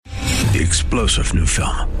The explosive new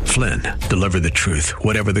film, Flynn, deliver the truth,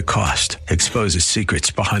 whatever the cost. Exposes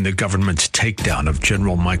secrets behind the government's takedown of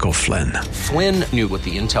General Michael Flynn. Flynn knew what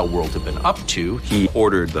the intel world had been up to. He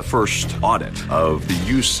ordered the first audit of the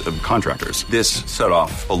use of contractors. This set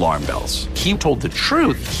off alarm bells. He told the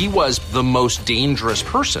truth. He was the most dangerous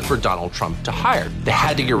person for Donald Trump to hire. They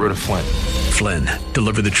had to get rid of Flynn. Flynn,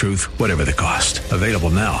 deliver the truth, whatever the cost. Available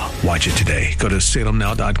now. Watch it today. Go to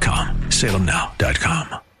salemnow.com.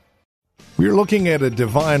 salemnow.com. We're looking at a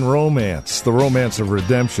divine romance, the romance of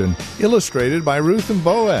redemption, illustrated by Ruth and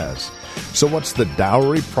Boaz. So what's the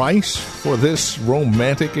dowry price for this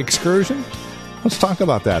romantic excursion? Let's talk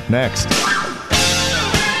about that next.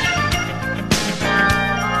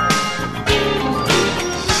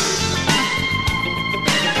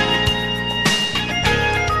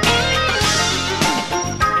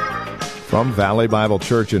 From Valley Bible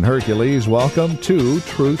Church in Hercules, welcome to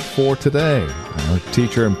Truth for Today. Our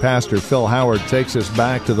teacher and pastor Phil Howard takes us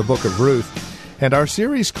back to the book of Ruth and our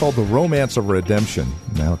series called The Romance of Redemption.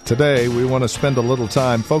 Now, today we want to spend a little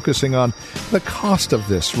time focusing on the cost of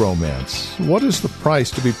this romance. What is the price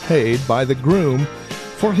to be paid by the groom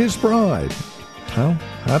for his bride? Well,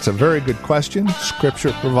 that's a very good question.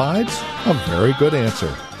 Scripture provides a very good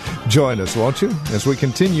answer. Join us, won't you, as we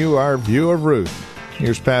continue our view of Ruth.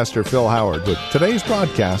 Here's Pastor Phil Howard with today's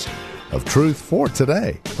broadcast of Truth for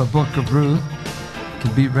Today. The book of Ruth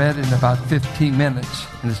can be read in about 15 minutes,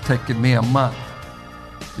 and it's taken me a month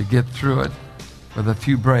to get through it with a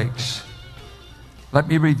few breaks. Let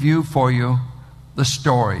me review for you the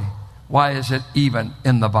story. Why is it even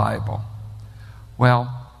in the Bible?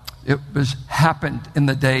 Well, it happened in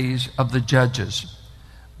the days of the judges,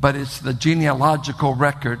 but it's the genealogical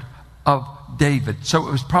record of David. So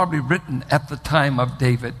it was probably written at the time of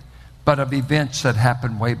David, but of events that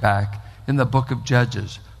happened way back in the book of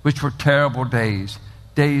Judges, which were terrible days,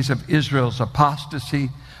 days of Israel's apostasy,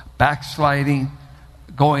 backsliding,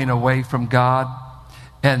 going away from God,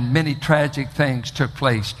 and many tragic things took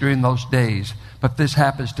place during those days. But this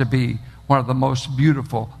happens to be one of the most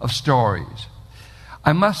beautiful of stories.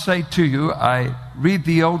 I must say to you, I read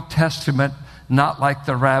the Old Testament not like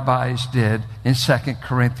the rabbis did in 2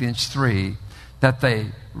 Corinthians 3, that they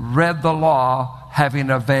read the law having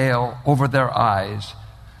a veil over their eyes.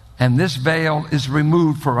 And this veil is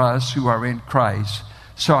removed for us who are in Christ.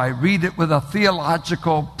 So I read it with a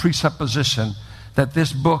theological presupposition that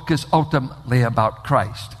this book is ultimately about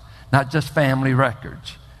Christ, not just family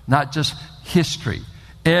records, not just history.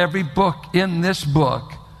 Every book in this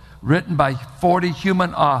book, written by 40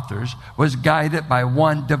 human authors, was guided by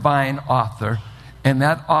one divine author. And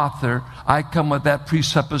that author, I come with that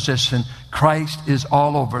presupposition, Christ is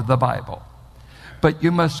all over the Bible. But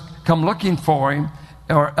you must come looking for him,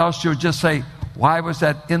 or else you'll just say, why was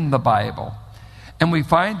that in the Bible? And we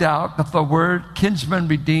find out that the word kinsman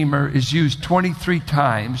redeemer is used 23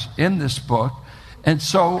 times in this book. And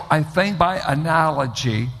so I think by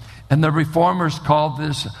analogy, and the reformers call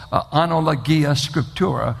this analogia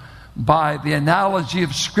scriptura, by the analogy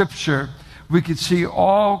of Scripture, we could see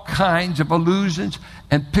all kinds of allusions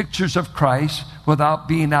and pictures of Christ without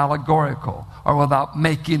being allegorical or without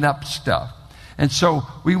making up stuff. And so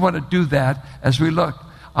we want to do that as we look.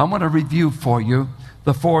 I want to review for you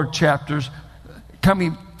the 4 chapters.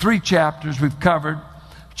 Coming 3 chapters we've covered.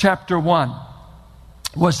 Chapter 1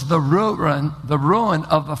 was the ruin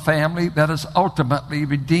of the family that is ultimately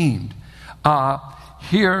redeemed.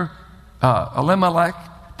 Here, Elimelech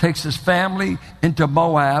takes his family into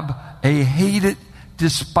Moab, a hated,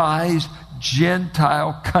 despised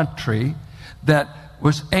Gentile country that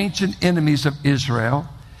was ancient enemies of Israel,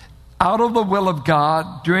 out of the will of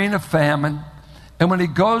God during a famine. And when he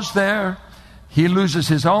goes there, he loses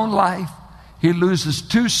his own life. He loses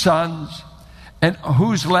 2 sons. And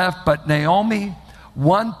who's left but Naomi,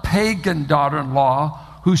 one pagan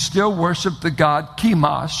daughter-in-law who still worshiped the god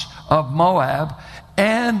Chemosh of Moab,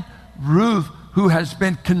 and Ruth, who has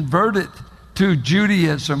been converted to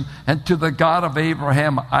Judaism and to the God of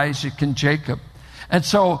Abraham, Isaac, and Jacob. And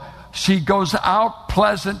so she goes out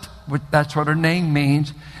pleasant, that's what her name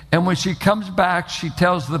means. And when she comes back, she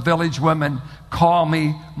tells the village women, call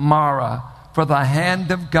me Mara, for the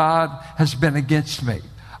hand of God has been against me.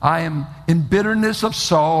 I am in bitterness of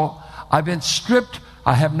soul. I've been stripped.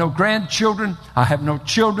 I have no grandchildren. I have no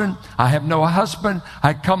children. I have no husband.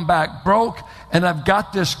 I come back broke, and I've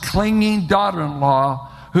got this clinging daughter-in-law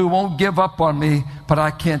who won't give up on me, but I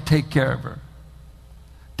can't take care of her.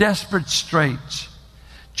 Desperate straits.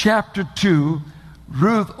 Chapter 2,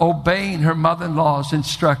 Ruth, obeying her mother-in-law's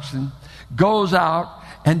instruction, goes out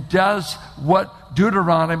and does what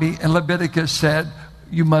Deuteronomy and Leviticus said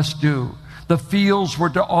you must do. the fields were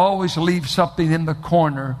to always leave something in the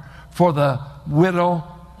corner for the widow,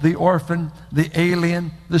 the orphan, the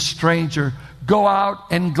alien, the stranger. Go out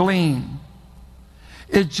and glean.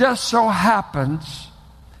 It just happens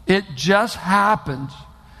that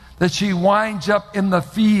she winds up in the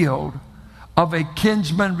field of a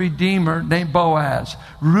kinsman redeemer named Boaz.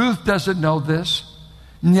 Ruth doesn't know this.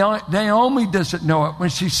 Naomi doesn't know it when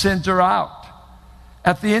she sends her out.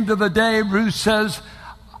 At the end of the day, Ruth says,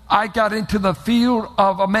 I got into the field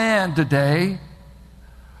of a man today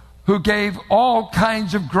who gave all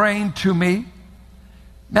kinds of grain to me.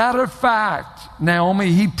 Matter of fact,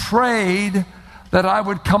 Naomi, he prayed that I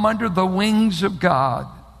would come under the wings of God,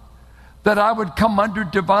 that I would come under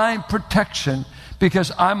divine protection,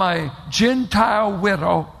 because I'm a Gentile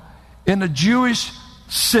widow in a Jewish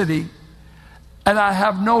city, and I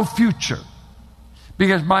have no future,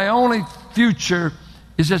 because my only future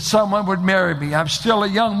is that someone would marry me. I'm still a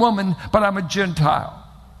young woman, but I'm a Gentile.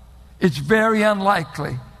 It's very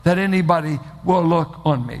unlikely that anybody will look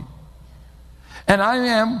on me. And I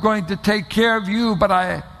am going to take care of you, but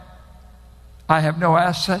I have no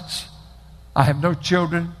assets. I have no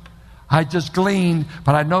children. I just gleaned,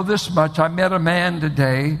 but I know this much. I met a man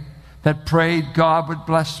today that prayed God would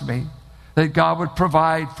bless me, that God would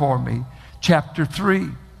provide for me. Chapter 3.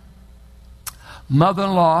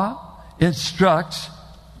 Mother-in-law instructs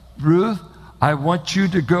Ruth, I want you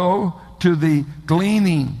to go to the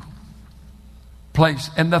gleaning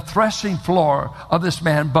place and the threshing floor of this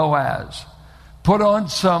man Boaz. Put on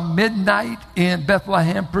some midnight in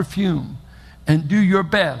Bethlehem perfume and do your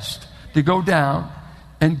best to go down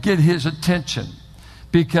and get his attention,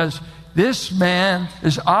 because this man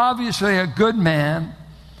is obviously a good man.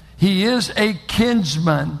 He is a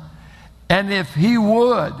kinsman, and if he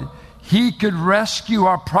would, he could rescue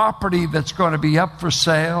our property that's going to be up for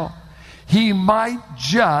sale. He might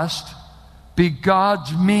just be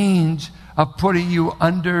God's means of putting you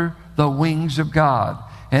under the wings of God.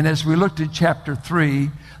 And as we looked at chapter 3,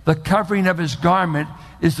 the covering of his garment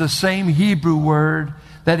is the same Hebrew word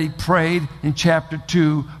that he prayed in chapter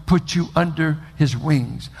 2, put you under his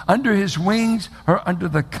wings. Under his wings, or under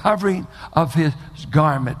the covering of his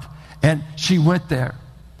garment. And she went there,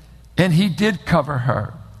 and he did cover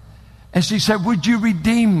her. And she said, would you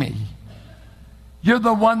redeem me? You're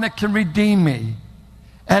the one that can redeem me.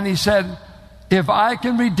 And he said, if I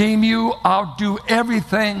can redeem you, I'll do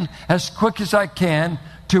everything as quick as I can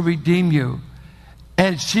to redeem you.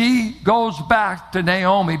 And she goes back to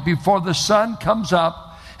Naomi before the sun comes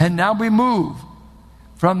up. And now we move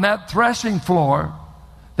from that threshing floor.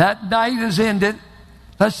 That night is ended.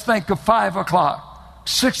 Let's think of 5 o'clock,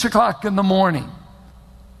 6 o'clock in the morning,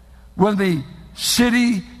 when the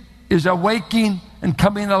city is awaking and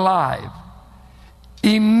coming alive.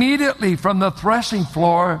 Immediately from the threshing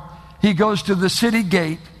floor, he goes to the city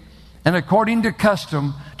gate, and according to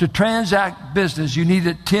custom, to transact business, you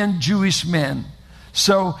needed 10 Jewish men.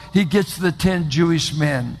 So he gets the 10 Jewish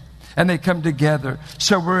men, and they come together.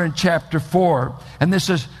 So we're in chapter 4, and this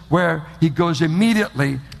is where he goes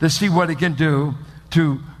immediately to see what he can do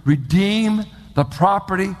to redeem the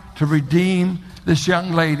property, to redeem this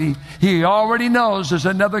young lady. He already knows there's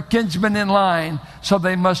another kinsman in line, so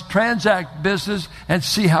they must transact business and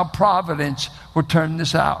see how providence will turn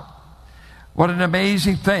this out. What an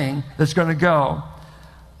amazing thing that's going to go.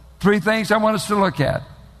 3 things I want us to look at.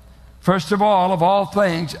 First of all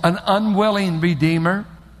things, an unwilling redeemer.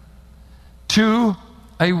 2,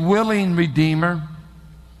 a willing redeemer.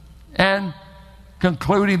 And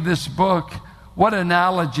concluding this book, what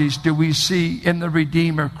analogies do we see in the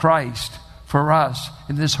Redeemer Christ for us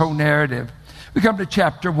in this whole narrative? We come to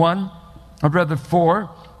chapter 1, or rather 4,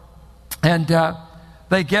 and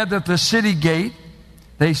they gather at the city gate.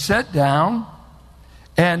 They sat down,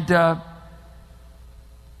 and the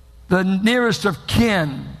nearest of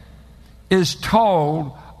kin is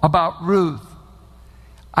told about Ruth.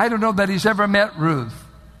 I don't know that he's ever met Ruth.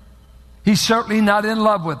 He's certainly not in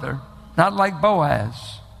love with her, not like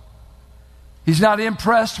Boaz. He's not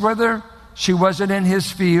impressed with her. She wasn't in his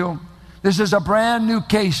field. This is a brand new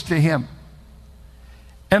case to him.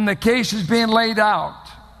 And the case is being laid out.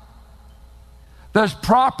 There's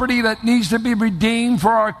property that needs to be redeemed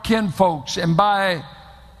for our kinfolks. And by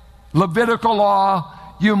Levitical law,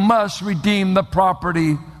 you must redeem the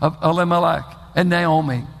property of Elimelech and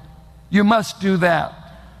Naomi. You must do that.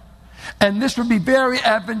 And this would be very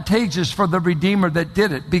advantageous for the Redeemer that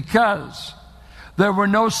did it, because there were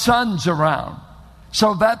no sons around.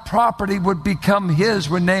 So that property would become his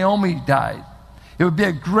when Naomi died. It would be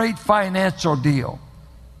a great financial deal.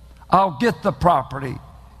 I'll get the property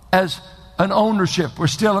as an ownership. We're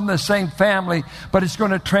still in the same family, but it's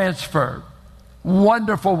going to transfer.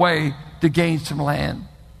 Wonderful way to gain some land.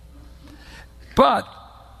 But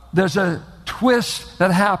there's a twist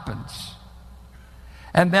that happens.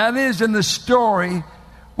 And that is in the story,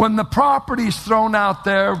 when the property's thrown out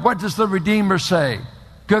there, what does the Redeemer say?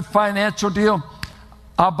 Good financial deal?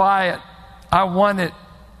 I'll buy it. I want it.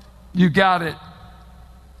 You got it.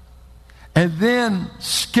 And then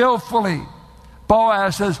skillfully,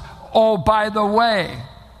 Boaz says, oh, by the way,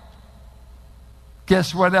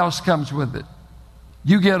 guess what else comes with it?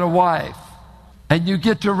 You get a wife, and you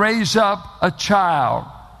get to raise up a child,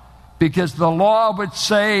 because the law would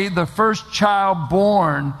say the first child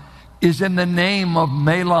born is in the name of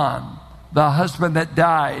Mahlon, the husband that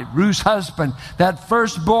died, Ruth's husband. That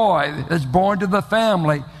first boy that's born to the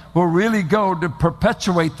family will really go to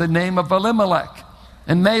perpetuate the name of Elimelech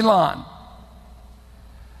and Mahlon.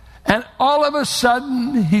 And all of a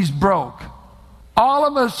sudden, he's broke. All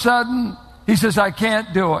of a sudden, he says, I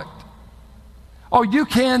can't do it. Oh, you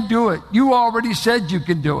can do it. You already said you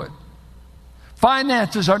can do it.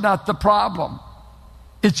 Finances are not the problem.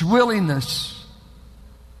 It's willingness.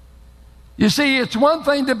 You see, it's one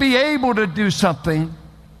thing to be able to do something.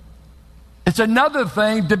 It's another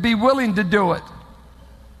thing to be willing to do it.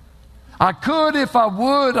 I could if I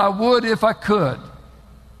would if I could.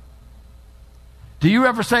 Do you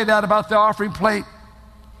ever say that about the offering plate?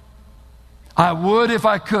 I would if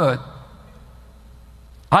I could.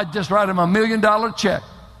 I'd just write him $1 million check.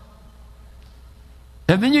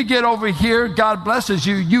 And then you get over here, God blesses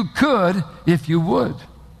you. You could if you would.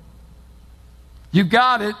 You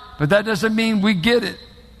got it, but that doesn't mean we get it.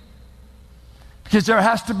 Because there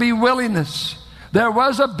has to be willingness. There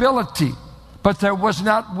was ability, but there was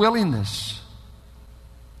not willingness.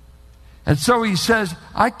 And so he says,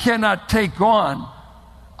 I cannot take on.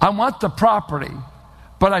 I want the property,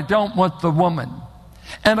 but I don't want the woman.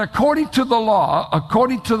 And according to the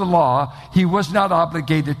law, he was not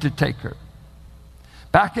obligated to take her.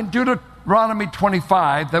 Back in Deuteronomy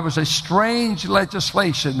 25, there was a strange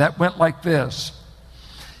legislation that went like this.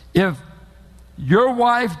 If your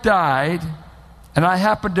wife died, and I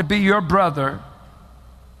happened to be your brother,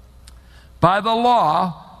 by the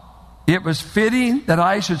law, it was fitting that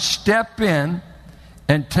I should step in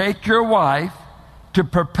and take your wife to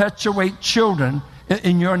perpetuate children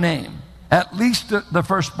in your name, at least the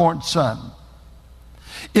firstborn son.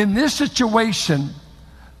 In this situation,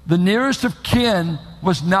 the nearest of kin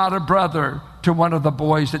was not a brother to one of the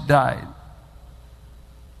boys that died.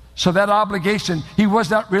 So that obligation, he was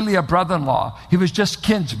not really a brother-in-law. He was just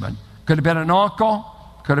kinsman. Could have been an uncle,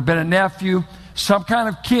 could have been a nephew, some kind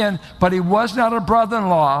of kin, but he was not a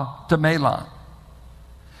brother-in-law to Mahlon.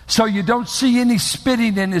 So you don't see any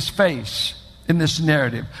spitting in his face in this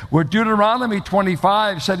narrative. Where Deuteronomy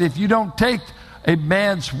 25 said, if you don't take a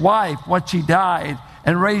man's wife once he died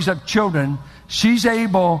and raise up children, she's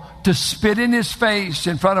able to spit in his face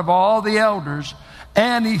in front of all the elders,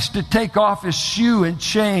 and he's to take off his shoe in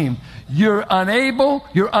shame. You're unable,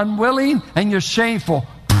 you're unwilling, and you're shameful.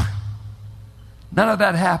 None of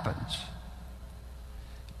that happens.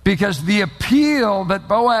 Because the appeal that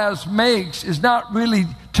Boaz makes is not really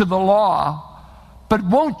to the law, but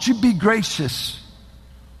won't you be gracious?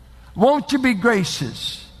 Won't you be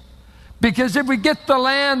gracious? Because if we get the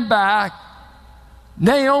land back,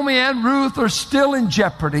 Naomi and Ruth are still in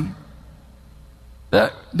jeopardy.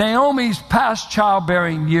 Naomi's past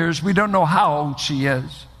childbearing years, we don't know how old she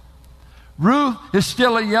is. Ruth is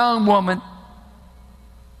still a young woman.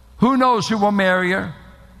 Who knows who will marry her?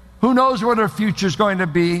 Who knows what her future is going to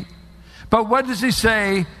be? But what does he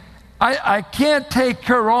say? I can't take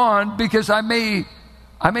her on because I may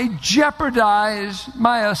jeopardize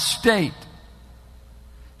my estate.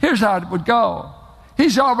 Here's how it would go.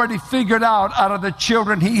 He's already figured out of the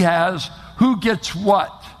children he has who gets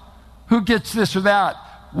what, who gets this or that.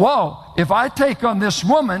 Whoa, if I take on this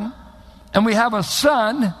woman and we have a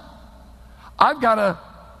son, I've got to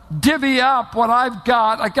divvy up what I've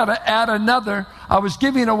got. I've got to add another. I was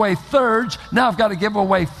giving away thirds. Now I've got to give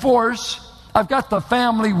away fourths. I've got the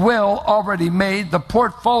family will already made. The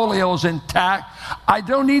portfolio's intact. I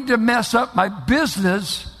don't need to mess up my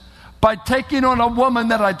business by taking on a woman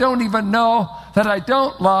that I don't even know, that I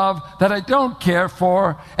don't love, that I don't care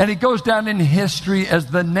for. And he goes down in history as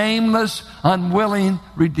the nameless, unwilling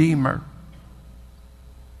redeemer.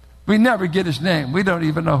 We never get his name. We don't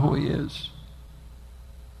even know who he is.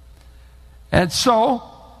 And so,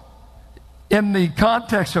 in the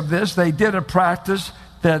context of this, they did a practice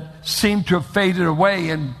that seemed to have faded away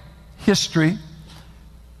in history.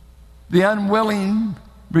 The unwilling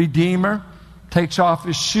redeemer takes off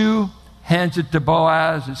his shoe, hands it to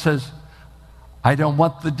Boaz, and says, I don't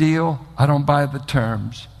want the deal. I don't buy the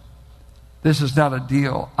terms. This is not a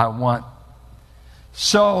deal I want.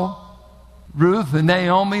 So Ruth and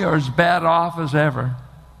Naomi are as bad off as ever,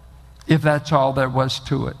 if that's all there was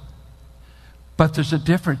to it. But there's a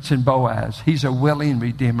difference in Boaz. He's a willing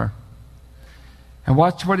redeemer. And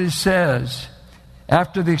watch what he says.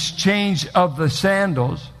 After the exchange of the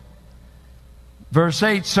sandals, verse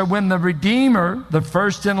 8, so when the Redeemer, the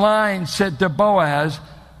first in line, said to Boaz,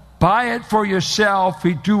 buy it for yourself,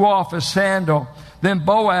 he drew off a sandal. Then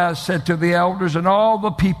Boaz said to the elders and all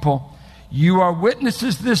the people, you are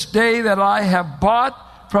witnesses this day that I have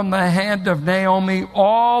bought from the hand of Naomi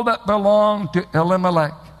all that belonged to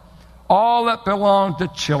Elimelech, all that belonged to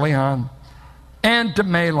Chilion and to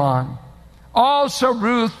Mahlon. Also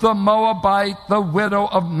Ruth the Moabite, the widow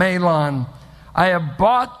of Mahlon, I have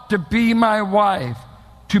bought to be my wife,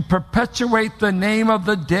 to perpetuate the name of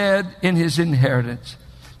the dead in his inheritance,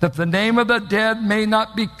 that the name of the dead may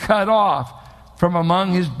not be cut off from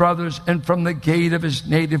among his brothers and from the gate of his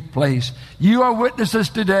native place. You are witnesses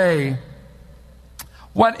today.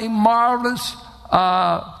 What a marvelous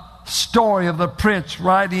story of the prince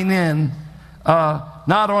riding in,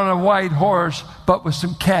 not on a white horse, but with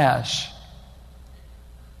some cash,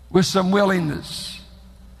 with some willingness.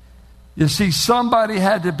 You see, somebody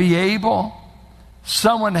had to be able,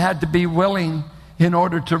 someone had to be willing in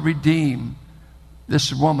order to redeem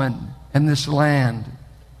this woman and this land.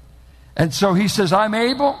 And so he says, I'm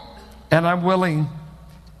able and I'm willing.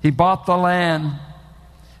 He bought the land,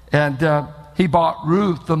 and he bought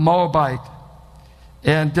Ruth the Moabite.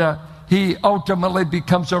 And he ultimately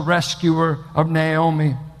becomes a rescuer of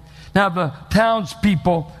Naomi. Now the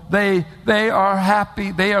townspeople, they are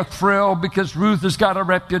happy, they are thrilled, because Ruth has got a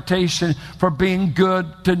reputation for being good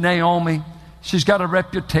to Naomi. She's got a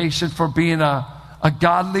reputation for being a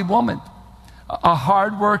godly woman, a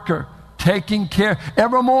hard worker, taking care.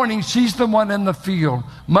 Every morning she's the one in the field.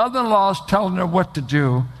 Mother-in-law's telling her what to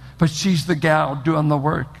do, but she's the gal doing the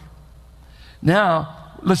work.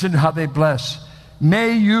 Now, listen to how they bless.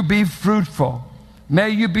 May you be fruitful.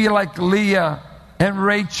 May you be like Leah and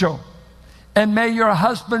Rachel. And may your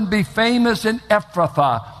husband be famous in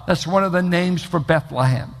Ephrathah. That's one of the names for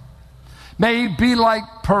Bethlehem. May he be like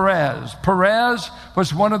Perez. Perez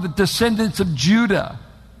was one of the descendants of Judah,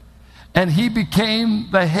 and he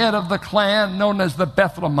became the head of the clan known as the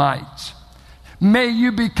Bethlehemites. May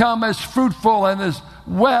you become as fruitful and as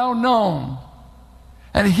well known.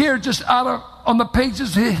 And here, just on the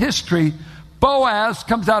pages of history, Boaz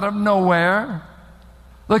comes out of nowhere.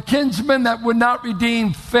 The kinsman that would not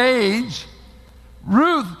redeem fades.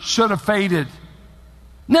 Ruth should have faded.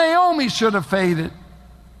 Naomi should have faded.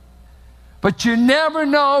 But you never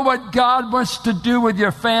know what God wants to do with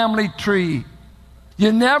your family tree.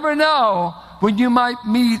 You never know when you might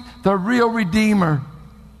meet the real Redeemer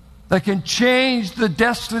that can change the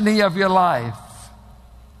destiny of your life.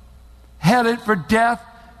 Headed for death,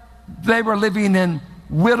 they were living in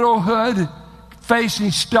widowhood,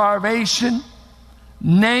 facing starvation,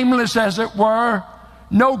 nameless as it were,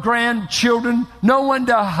 no grandchildren, no one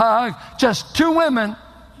to hug, just two women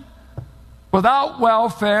without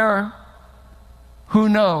welfare. Who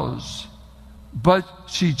knows? But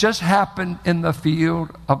she just happened in the field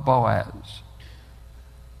of Boaz.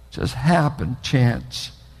 Just happened,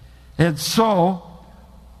 chance. And so,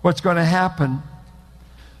 what's going to happen?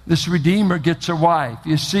 This Redeemer gets a wife.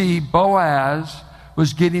 You see, Boaz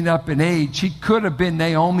was getting up in age. He could have been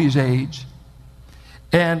Naomi's age.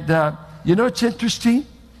 And you know what's interesting?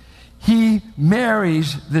 He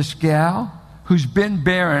marries this gal who's been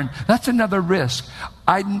barren. That's another risk.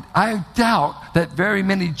 I doubt that very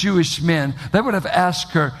many Jewish men, they would have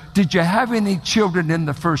asked her, did you have any children in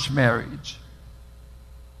the first marriage?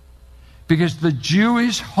 Because the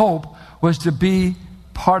Jewish hope was to be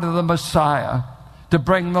part of the Messiah, to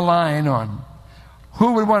bring the line on.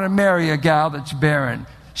 Who would want to marry a gal that's barren?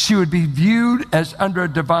 She would be viewed as under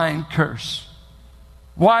a divine curse.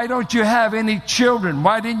 Why don't you have any children?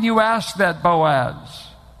 Why didn't you ask that, Boaz?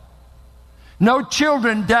 No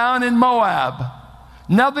children down in Moab.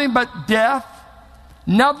 Nothing but death.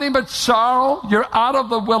 Nothing but sorrow. You're out of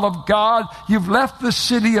the will of God. You've left the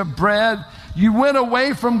city of bread. You went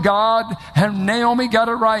away from God, and Naomi got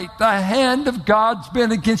it right. The hand of God's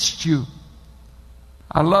been against you.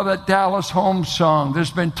 I love that Dallas Holmes song.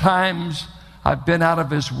 There's been times I've been out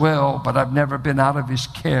of his will, but I've never been out of his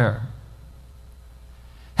care.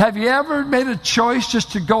 Have you ever made a choice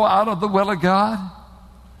just to go out of the will of God?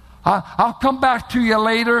 I'll come back to you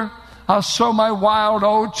later. I'll sow my wild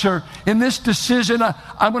oats, or in this decision,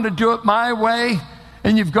 I'm going to do it my way.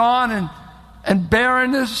 And you've gone and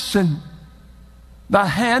barrenness and the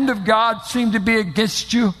hand of God seemed to be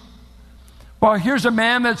against you. Well, here's a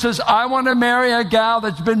man that says, I want to marry a gal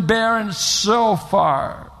that's been barren so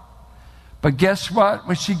far. But guess what?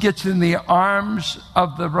 When she gets in the arms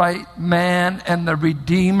of the right man and the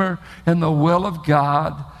Redeemer and the will of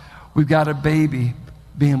God, we've got a baby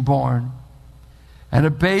being born. And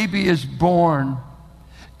a baby is born.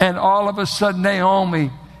 And all of a sudden,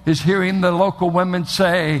 Naomi is hearing the local women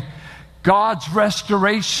say, God's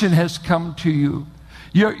restoration has come to you.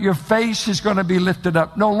 Your face is going to be lifted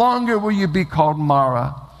up. No longer will you be called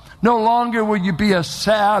Mara. No longer will you be a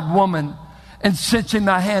sad woman and sensing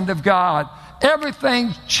the hand of God.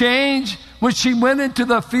 Everything changed when she went into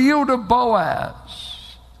the field of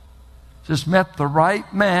Boaz. Just met the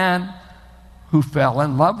right man who fell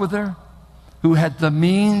in love with her, who had the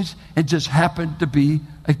means, and just happened to be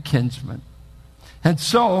a kinsman. And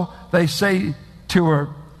so they say to her,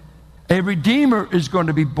 a Redeemer is going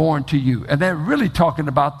to be born to you. And they're really talking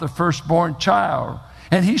about the firstborn child.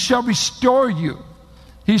 And he shall restore you.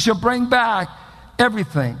 He shall bring back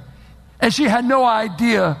everything. And she had no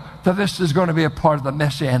idea that this is going to be a part of the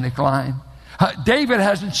Messianic line. David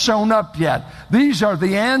hasn't shown up yet. These are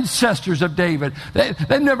the ancestors of David.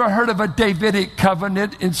 They've never heard of a Davidic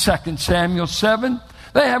covenant in 2 Samuel 7.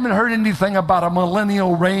 They haven't heard anything about a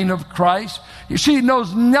millennial reign of Christ. She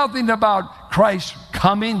knows nothing about Christ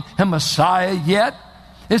coming and Messiah yet.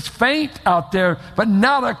 It's faint out there, but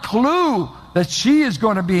not a clue that she is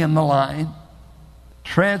going to be in the line.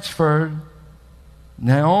 Transferred.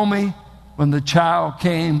 Naomi, when the child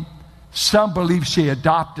came, some believe she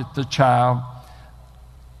adopted the child.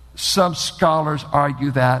 Some scholars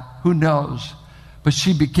argue that. Who knows? But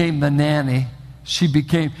she became the nanny.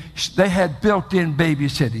 They had built-in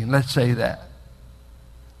babysitting, let's say that.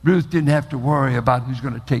 Ruth didn't have to worry about who's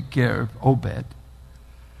going to take care of Obed.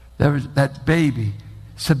 There was that baby.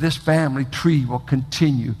 So this family tree will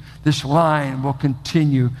continue. This line will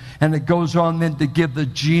continue. And it goes on then to give the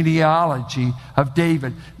genealogy of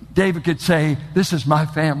David. David could say, this is my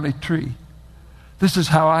family tree. This is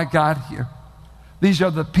how I got here. These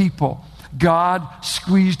are the people. God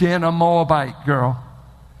squeezed in a Moabite girl.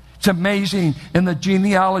 It's amazing. In the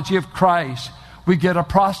genealogy of Christ, we get a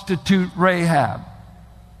prostitute, Rahab.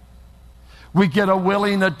 We get a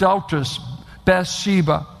willing adulteress,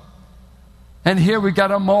 Bathsheba. And here we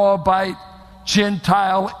got a Moabite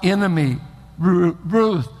Gentile enemy,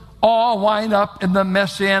 Ruth. All wind up in the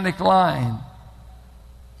Messianic line.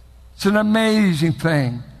 It's an amazing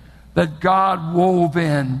thing that God wove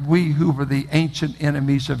in, we who were the ancient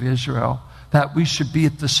enemies of Israel, that we should be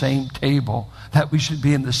at the same table, that we should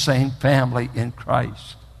be in the same family in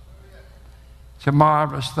Christ. It's a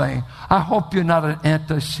marvelous thing. I hope you're not an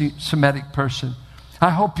anti-Semitic person. I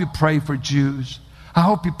hope you pray for Jews. I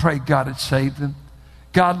hope you pray God would save them.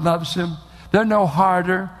 God loves them. They're no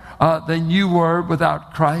harder than you were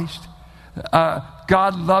without Christ.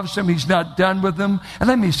 God loves them. He's not done with them. And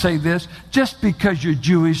let me say this. Just because you're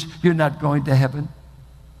Jewish, you're not going to heaven.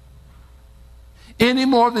 Any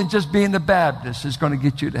more than just being a Baptist is going to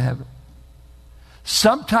get you to heaven.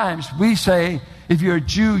 Sometimes we say, if you're a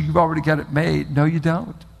Jew, you've already got it made. No, you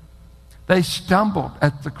don't. They stumbled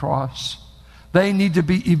at the cross. They need to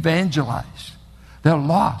be evangelized. They're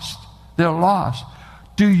lost. They're lost.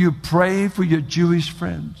 Do you pray for your Jewish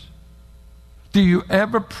friends? Do you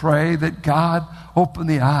ever pray that God open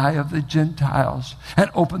the eye of the Gentiles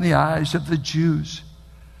and open the eyes of the Jews?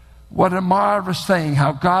 What a marvelous thing,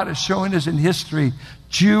 how God is showing us in history,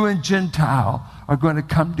 Jew and Gentile are going to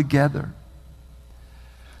come together.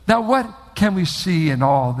 Now, what can we see in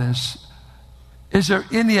all this? Is there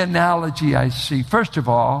any analogy I see? First of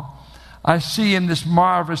all, I see in this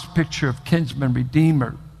marvelous picture of kinsman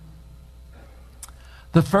redeemer,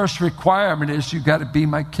 the first requirement is you've got to be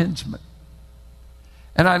my kinsman.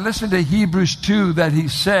 And I listened to Hebrews 2 that he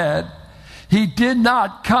said, he did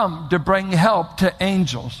not come to bring help to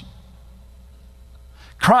angels.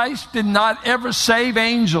 Christ did not ever save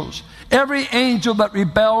angels. Every angel that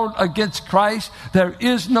rebelled against Christ, there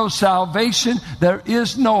is no salvation, there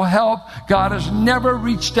is no help. God has never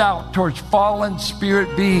reached out towards fallen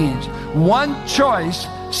spirit beings. One choice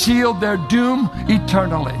sealed their doom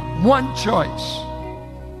eternally. One choice.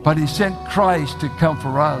 But he sent Christ to come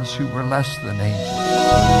for us who were less than angels.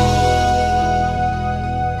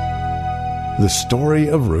 The story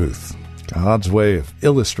of Ruth. God's way of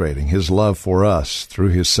illustrating his love for us through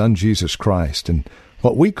his son Jesus Christ and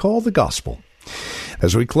what we call the gospel.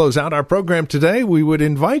 As we close out our program today, we would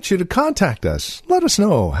invite you to contact us. Let us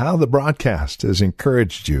know how the broadcast has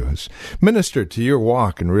encouraged you, has ministered to your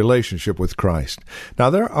walk and relationship with Christ. Now,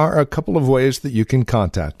 there are a couple of ways that you can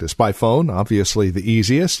contact us. By phone, obviously the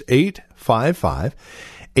easiest,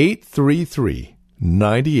 855-833-9393.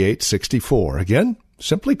 833-9864. Again,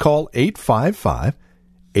 simply call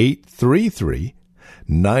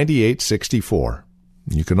 855-833-9864.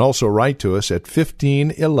 You can also write to us at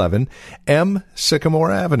 1511 M.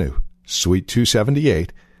 Sycamore Avenue, Suite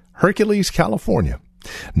 278, Hercules, California.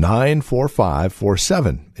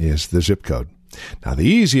 94547 is the zip code. Now, the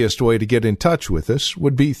easiest way to get in touch with us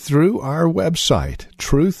would be through our website,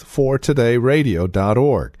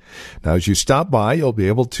 truthfortodayradio.org. Now, as you stop by, you'll be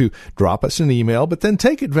able to drop us an email, but then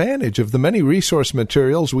take advantage of the many resource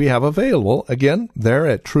materials we have available, again, there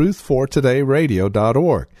at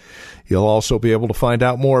truthfortodayradio.org. You'll also be able to find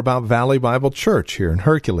out more about Valley Bible Church here in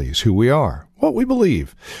Hercules, who we are, what we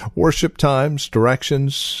believe, worship times,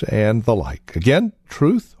 directions, and the like. Again,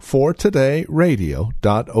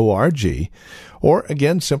 truthfortodayradio.org, or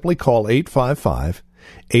again, simply call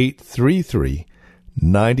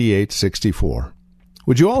 855-833-9864.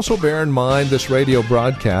 Would you also bear in mind this radio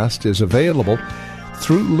broadcast is available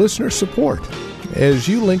through listener support. As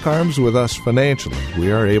you link arms with us financially,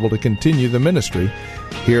 we are able to continue the ministry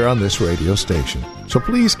here on this radio station. So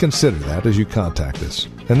please consider that as you contact us.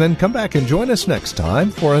 And then come back and join us next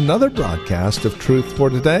time for another broadcast of Truth for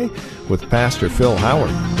Today with Pastor Phil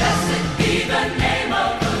Howard. Blessed be the name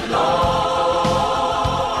of the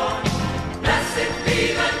Lord. Blessed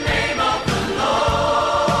be the name of the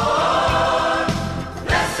Lord.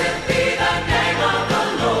 Blessed be the name of the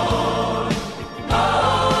Lord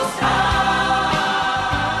Most High.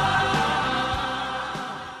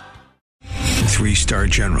 3-star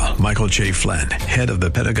General Michael J. Flynn, head of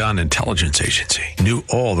the Pentagon Intelligence Agency, knew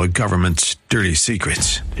all the government's dirty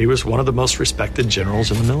secrets. He was one of the most respected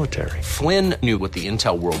generals in the military. Flynn knew what the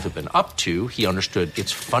intel world had been up to. He understood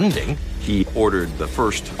its funding. He ordered the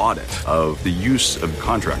first audit of the use of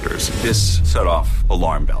contractors. This set off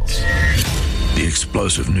alarm bells. The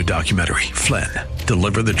explosive new documentary, Flynn,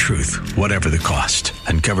 Deliver the Truth, Whatever the Cost,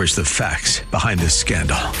 uncovers the facts behind this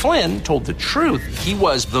scandal. Flynn told the truth. He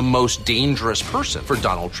was the most dangerous person for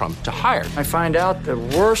Donald Trump to hire. I find out the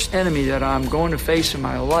worst enemy that I'm going to face in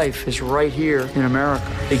my life is right here in America.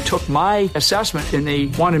 They took my assessment and they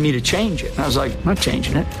wanted me to change it. And I was like, I'm not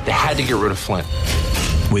changing it. They had to get rid of Flynn.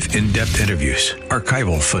 With in-depth interviews,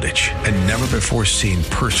 archival footage, and never-before-seen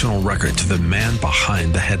personal records of the man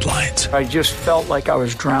behind the headlines. I just felt like I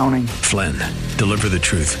was drowning. Flynn, Deliver the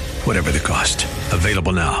Truth, Whatever the Cost.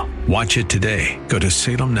 Available now. Watch it today. Go to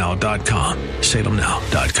salemnow.com.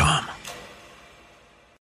 salemnow.com.